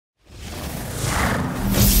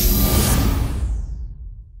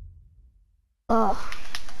Oh.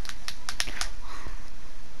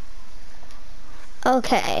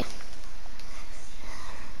 Okay.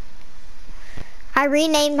 I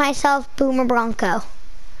renamed myself Boomer Bronco.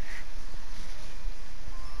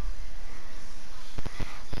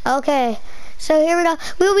 Okay, so here we go.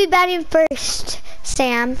 We'll be batting first,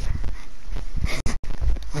 Sam.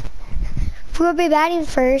 We'll be batting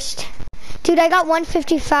first. Dude, I got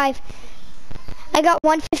 155. I got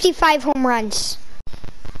 155 home runs.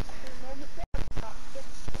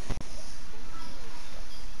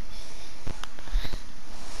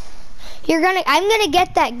 I'm gonna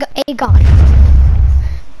get that Aegon.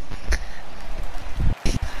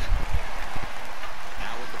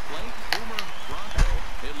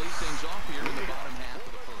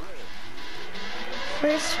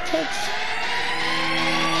 First pitch.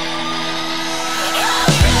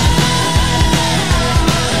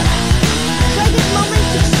 So this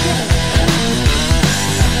moment is good.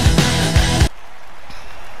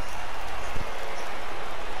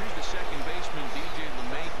 Here's the second baseman, DJ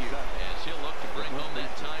LeMahieu, as he'll look to bring home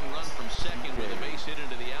that tying run from second with a base hit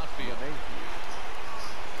into the outfield.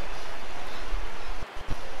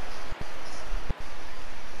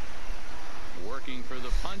 Working for the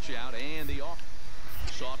punch out and the off.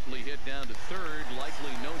 Softly hit down to third,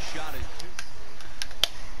 likely no shot at two.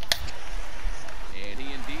 And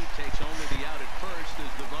he indeed takes only the out at first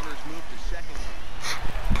as the runners move to second.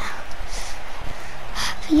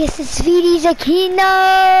 Yes, it's Sweeties Aquino.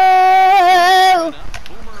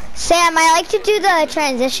 Sam, I like to do the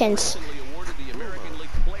transitions. Awarded the American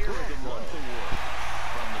League Player of the Month award.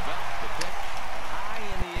 From the belt, the pitch high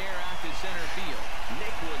in the air out to center field.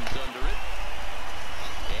 Nick Wood's under it.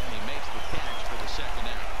 And he makes the catch for the second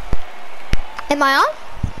out. Am I on?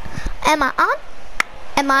 Am I on?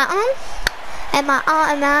 Am I on? Am I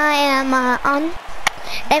on? Am I on?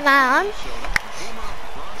 Am I on? Boomer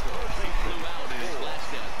Bronco flew out in his last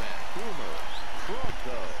at bat. Boomer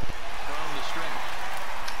Bronco from the stretch.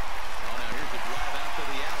 Oh, now here's the drive out to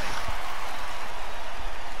the alley.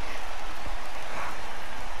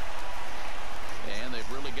 And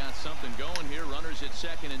they've really got something going here. Runners at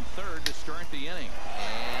second and third to start the inning.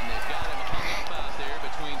 And they've got him hung up out there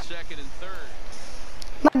between second and third.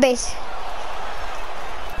 My base.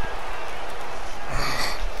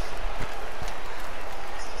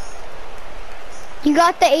 You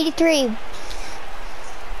got the 83. And now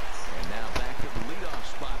back to the leadoff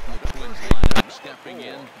spot in the Twins lineup. Stepping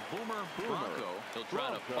in, Boomer Bronco. He'll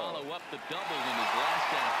try to follow up the double in his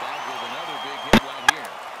last at bat with another big hit right here.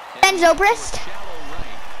 Ben Zobrist. Shallow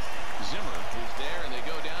right. Zimmer is there, and they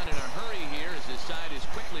go down in a hurry here as his side is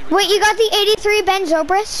quickly. Wait, you got the 83 Ben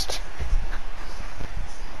Zobrist?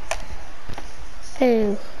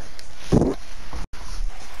 Oh.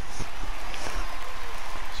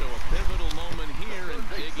 So a pivotal moment here and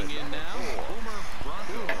digging in now. Boomer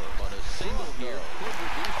Bronco, but a single here could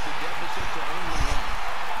reduce the deficit to only one.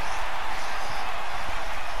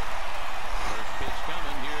 First pitch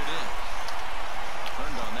coming, here it is.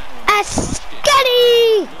 Turned on that one.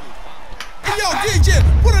 Ascari! Hey, yo, DJ,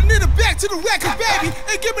 put a nigga back to the record, baby,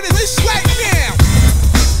 and give me this right now.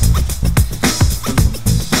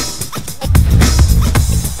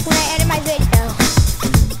 When I edit my video,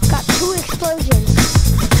 got 2 explosions.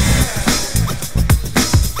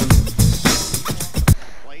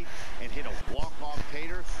 Plate and hit a walk-off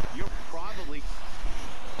tater, you're probably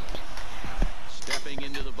Stepping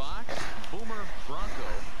into the box, Boomer Bronco.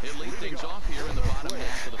 He'll lead things off here in the bottom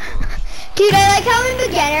half of the first. Dude, I like how in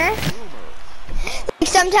beginner, like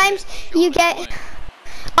sometimes you get,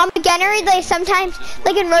 on beginner, like sometimes,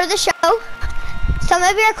 like in Road to the Show, some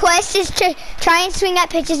of your quest is to try and swing at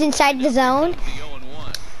pitches inside the zone,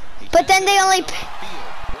 but then they only,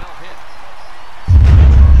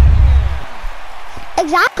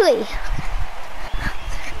 exactly.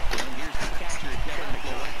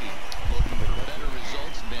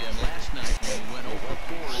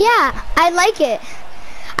 Yeah, I like it.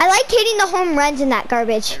 I like hitting the home runs in that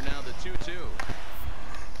garbage. Now the 2-2.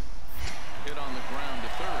 Hit on the ground to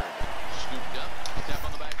third. Scooped up. Tap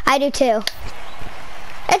on the back. I do too.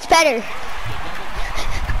 It's better.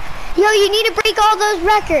 Yo, you need to break all those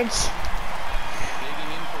records. Digging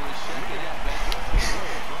in for his second at bat. He's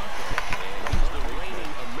the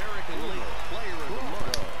reigning American League Player of the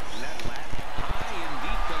Month. High and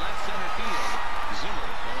deep to left center field. Zimmer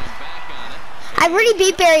going back on it. I already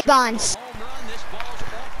beat Barry Bonds. Home run. This ball's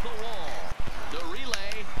off the wall. The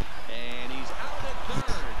relay, and he's out at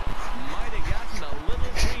third. Might have gotten a little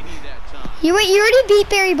greedy that time. You already beat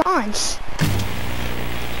Barry Bonds.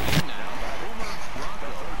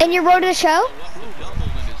 And you wrote a show?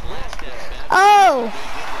 Oh.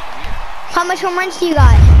 How much home runs do you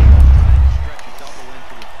got?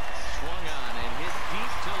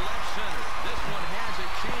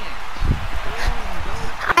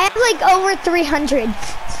 over 300.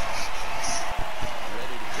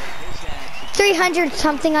 300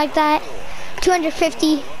 something like that.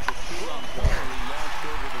 250.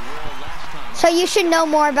 So you should know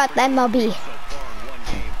more about the MLB.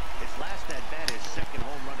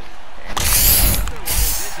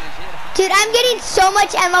 Dude, I'm getting so much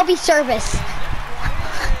MLB service.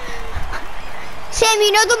 Sam,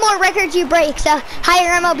 you know the more records you break, the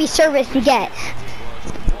higher MLB service you get.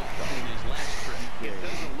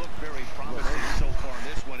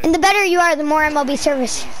 And the better you are, the more MLB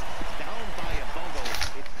service.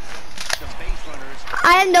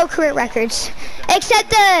 I have no career records, except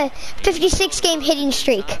the 56 game hitting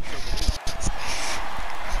streak.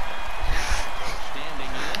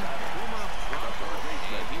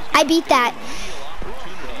 I beat that.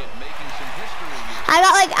 I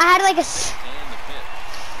had like a.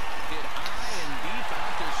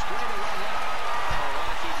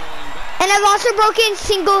 And I've also broken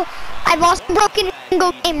a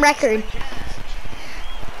single game record.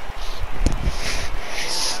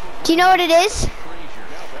 Do you know what it is?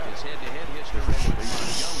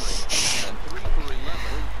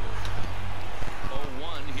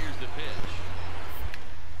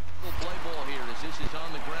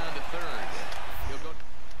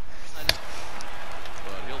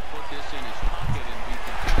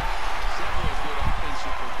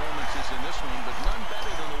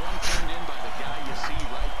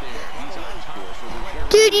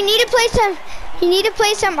 Dude, you need to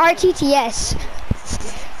play some Rtts.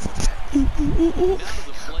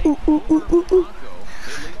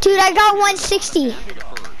 Dude, I got 160.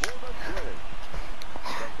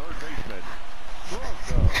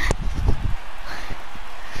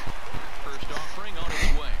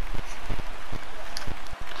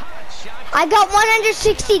 I got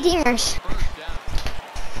 160 dingers.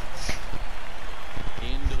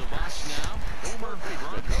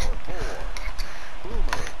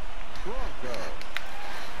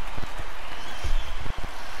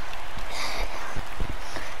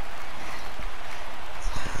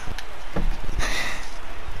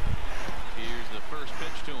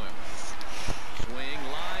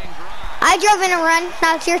 I drove in a run.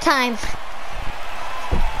 Now it's your time. And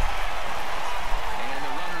the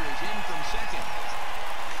runner is in from second.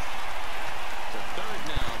 To third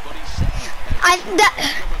now, but he's safe.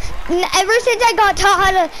 Ever since I got taught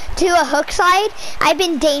how to do a hook slide, I've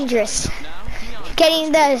been dangerous.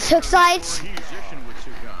 Getting the hook slides.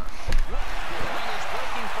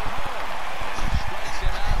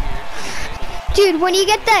 Dude, when you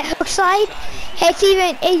get that hook slide, it's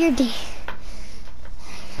even you're deep.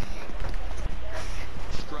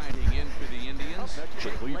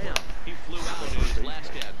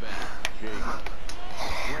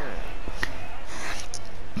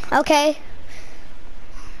 Okay.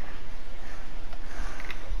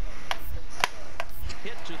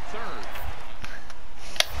 Hit to third.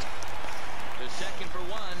 The second for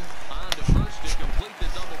one. On to first to complete the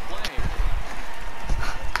double play.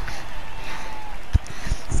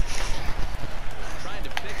 Trying to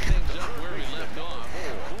pick things up where he left off.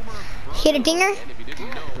 Hit a dinger. And if you didn't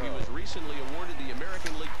know, he was recently awarded the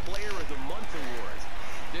American League Player of the Month award.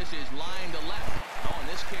 This is line to left. Oh, and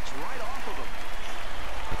this kicks right off of him.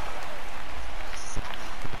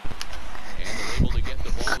 And they're able to get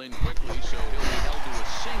the ball in quickly, so he'll be held to a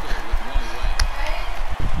single with one away.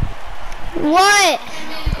 What?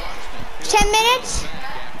 10 minutes?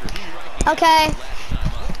 Okay. Yeah,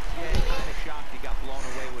 kind of shocked he got blown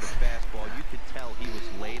away with a fastball. You could tell he was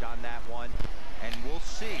late on that one, and we'll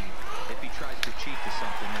see if he tries to cheat to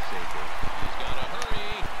something this April. He's got to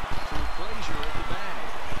hurry through Frazier at the bag.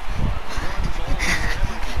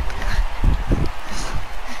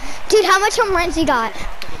 Dude, how much home runs he got?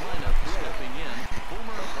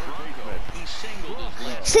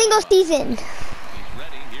 Single season. He's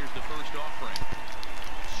ready. Here's the first offering.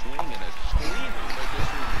 Swing and a squealer, but this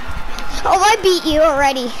one's not going to. Oh, I beat you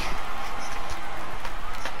already.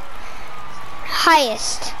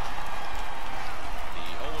 Highest. The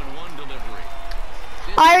 0-1 delivery.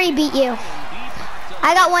 I already beat you.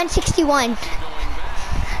 I got 161.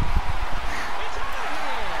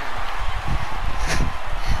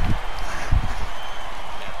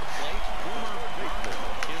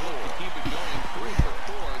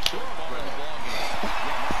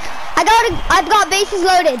 I've got bases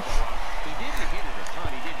loaded. He didn't hit it a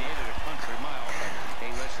ton. He didn't hit it a country mile. But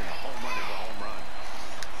hey, listen, a home run is a home run.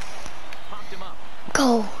 Popped him up.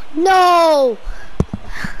 Go. No.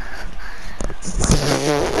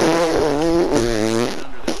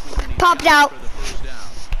 Popped out.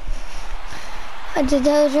 Did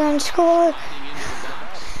those runs score?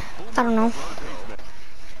 I don't know.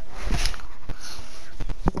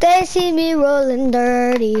 They they see me rolling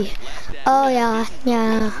dirty. Oh yeah,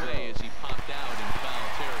 yeah.